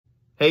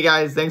Hey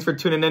guys, thanks for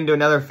tuning in to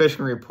another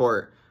fishing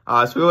report.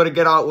 So we were able to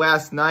get out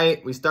last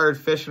night. We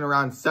started fishing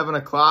around 7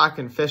 o'clock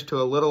and fished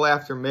to a little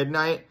after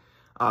midnight.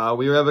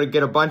 We were able to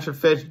get a bunch of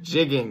fish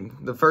jigging.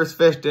 The first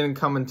fish didn't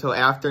come until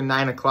after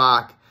 9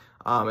 o'clock.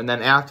 And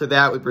then after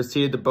that, we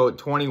proceeded to boat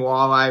 20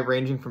 walleye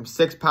ranging from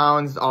 6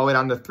 pounds all the way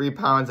down to 3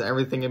 pounds and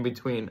everything in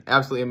between.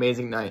 Absolutely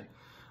amazing night.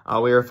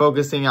 We were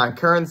focusing on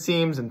current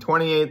seams and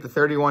 28 to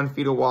 31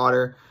 feet of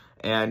water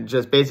and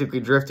just basically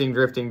drifting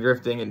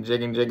and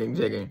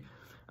jigging.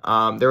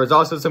 There was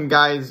also some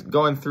guys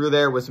going through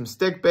there with some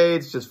stick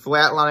baits, just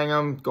flatlining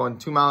them, going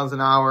 2 miles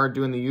an hour,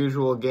 doing the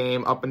usual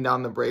game up and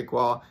down the break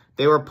wall.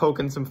 They were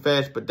poking some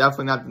fish, but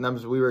definitely not the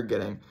numbers we were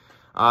getting.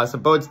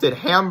 Some boats did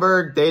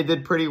Hamburg. They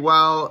did pretty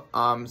well.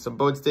 Some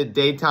boats did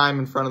daytime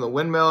in front of the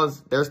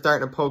windmills. They're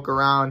starting to poke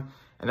around.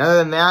 And other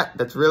than that,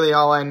 that's really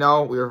all I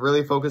know. We were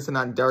really focusing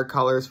on dark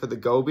colors for the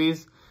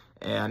gobies.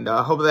 And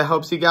hope that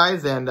helps you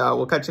guys. And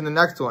we'll catch you in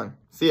the next one.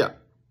 See ya.